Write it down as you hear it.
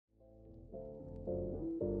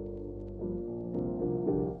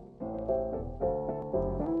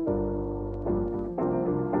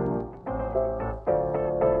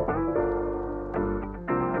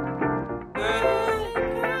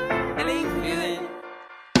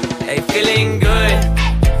Hey, feeling good,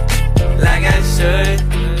 like I should.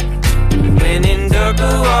 When in dark,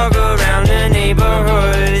 I walk around the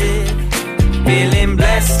neighborhood. Feeling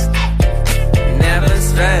blessed, never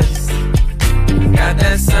stressed. Got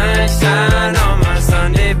that sunshine on my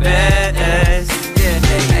Sunday best. Yeah,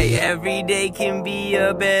 hey, every day can be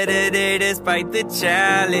a better day despite the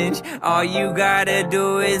challenge. All you gotta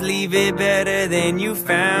do is leave it better than you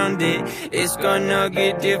found it. It's gonna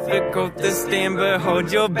get difficult to stand, but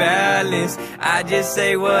hold your balance. I just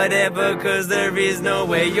say whatever, cause there is no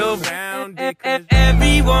way you're around it.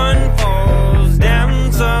 Everyone falls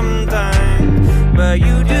down sometimes, but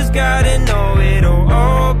you just gotta know it'll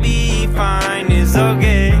all be fine. It's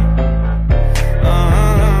okay.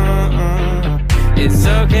 It's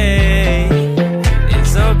okay.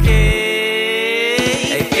 It's okay.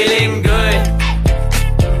 Hey, feeling good,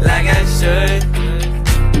 like I should.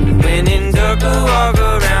 When in dark, I walk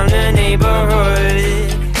around the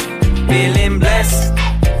neighborhood. Feeling blessed,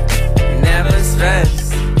 never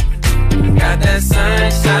stressed. Got that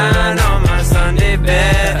sunshine on my Sunday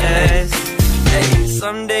best. Hey,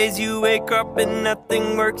 some days you wake up and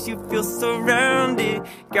nothing works, you feel surrounded.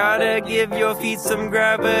 Gotta give your feet some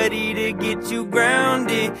gravity to get you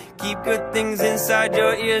grounded. Keep good things inside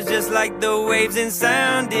your ears just like the waves and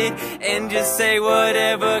sound it. And just say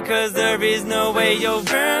whatever, cause there is no way you're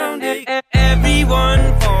grounded.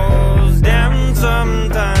 Everyone falls down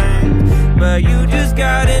sometimes, but you just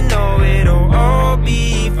gotta know it'll all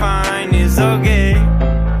be fine. It's okay.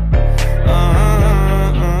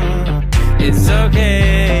 It's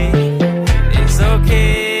okay. It's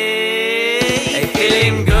okay. Hey,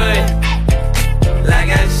 feeling good, like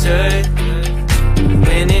I should.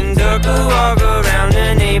 When in dark, I walk around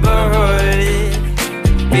the neighborhood.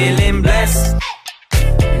 Feeling blessed,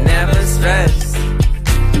 never stressed.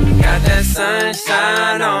 Got that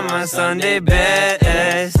sunshine on my Sunday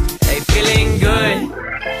best. Hey, feeling good,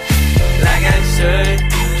 like I should.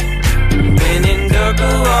 When in dark, I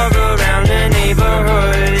walk around the neighborhood.